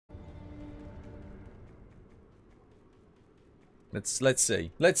Let's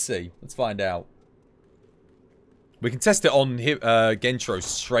see. Let's find out. We can test it on Gentro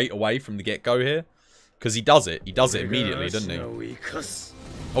straight away from the get-go here. Because he does it. He does it immediately, doesn't he?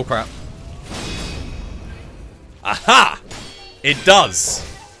 Oh, crap. Aha! It does.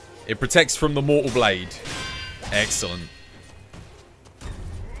 It protects from the Mortal Blade. Excellent.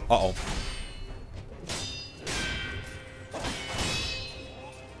 Uh-oh.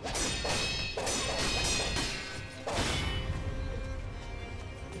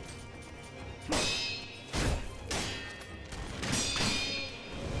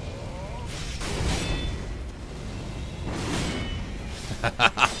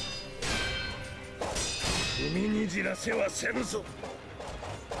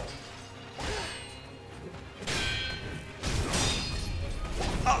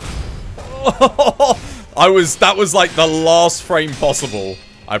 That was like the last frame possible.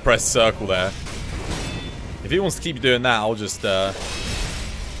 I pressed circle there. If he wants to keep doing that, I'll just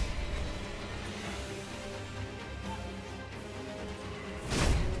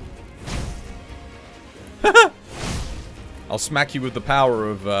I'll smack you with the power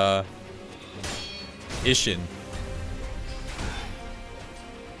of Isshin.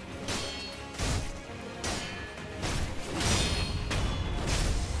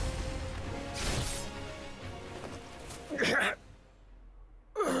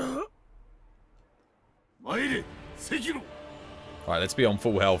 Alright, let's be on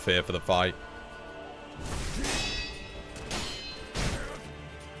full health here for the fight.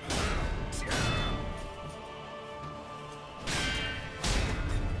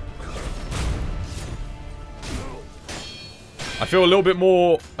 I feel a little bit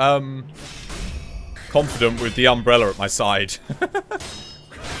more confident with the umbrella at my side.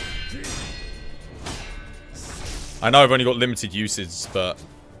 I know I've only got limited uses, but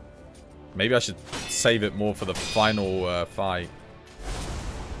maybe I should save it more for the final fight.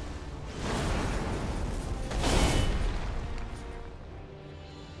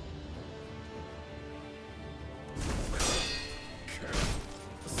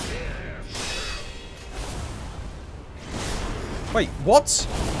 Wait, what?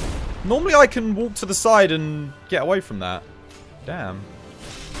 Normally I can walk to the side and get away from that. Damn.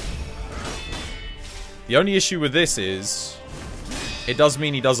 The only issue with this is it does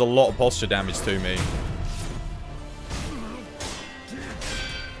mean he does a lot of posture damage to me.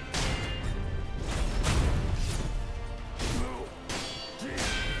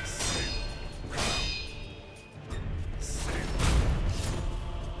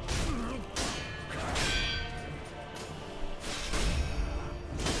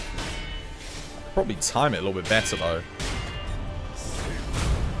 Probably time it a little bit better though.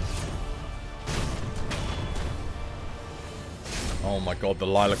 Oh my god, the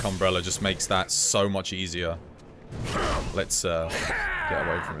Lilac Umbrella just makes that so much easier. Let's get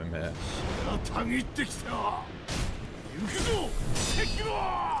away from him here.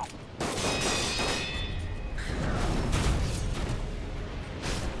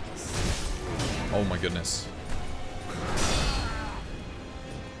 Oh my goodness.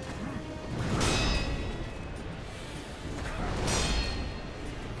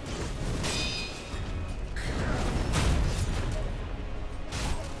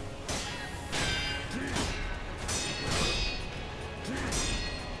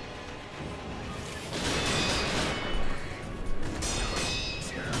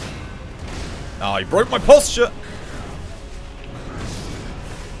 Oh, he broke my posture.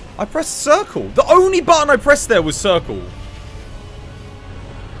 I pressed circle. The only button I pressed there was circle.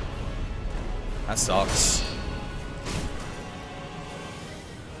 That sucks.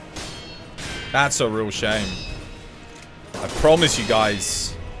 That's a real shame. I promise you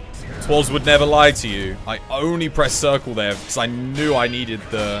guys, Twas would never lie to you. I only pressed circle there because I knew I needed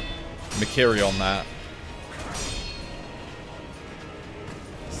the Mikiri on that.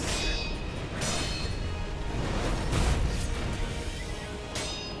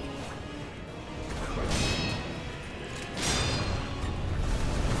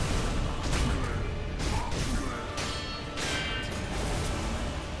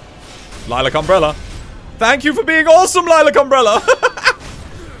 Lilac Umbrella. Thank you for being awesome, Lilac Umbrella.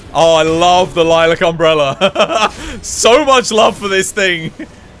 Oh, I love the Lilac Umbrella. So much love for this thing.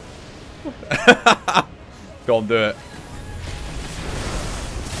 Go on, do it.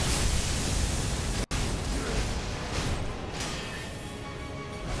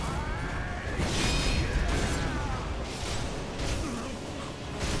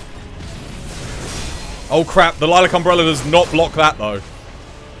 Oh crap, the Lilac Umbrella does not block that though.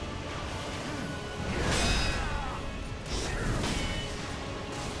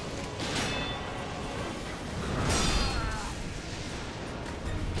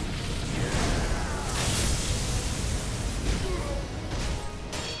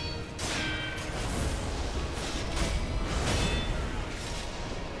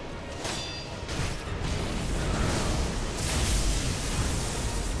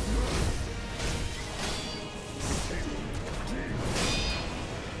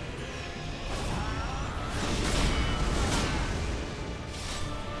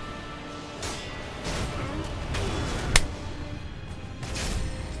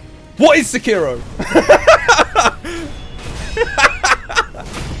 What is Sekiro?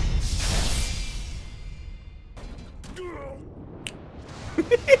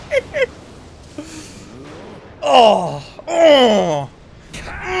 Oh. Oh.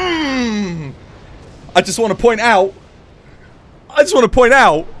 I just want to point out.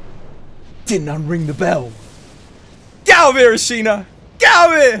 Didn't unring the bell. Get out of here, Isshin. Get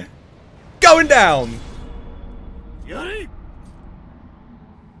out of here. Going down.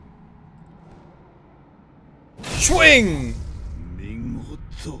 Swing.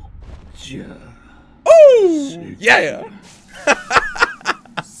 Oh, yeah.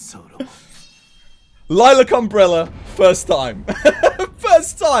 Lilac Umbrella, first time.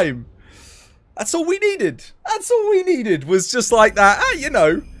 First time. That's all we needed. That's all we needed was just like that. Ah, you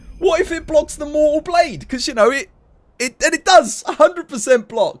know, what if it blocks the Mortal Blade? Because, you know, it does 100%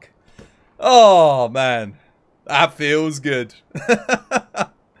 block. Oh, man. That feels good.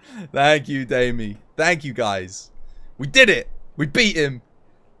 Thank you, Damie. Thank you, guys. We did it. We beat him.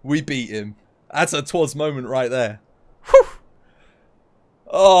 We beat him. That's a Twas moment right there. Whew.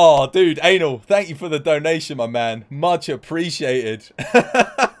 Oh, dude, Anal, thank you for the donation, my man. Much appreciated.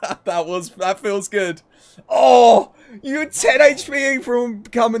 That feels good. Oh, you're 10 HP from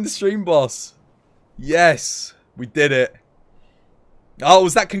becoming the stream boss. Yes, we did it. Oh,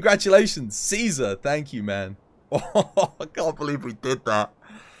 was that congratulations? Caesar, thank you, man. Oh, I can't believe we did that.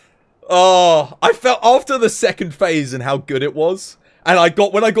 Oh, I felt after the second phase and how good it was. And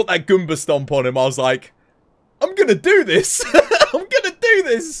when I got that Goomba stomp on him, I was like, I'm gonna do this. I'm gonna do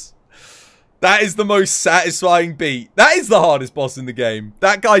this. That is the most satisfying beat. That is the hardest boss in the game.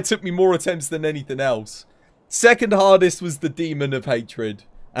 That guy took me more attempts than anything else. Second hardest was the Demon of Hatred.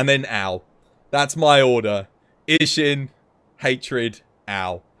 And then Ow. That's my order. Isshin, Hatred,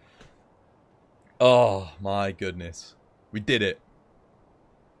 Ow. Oh my goodness. We did it.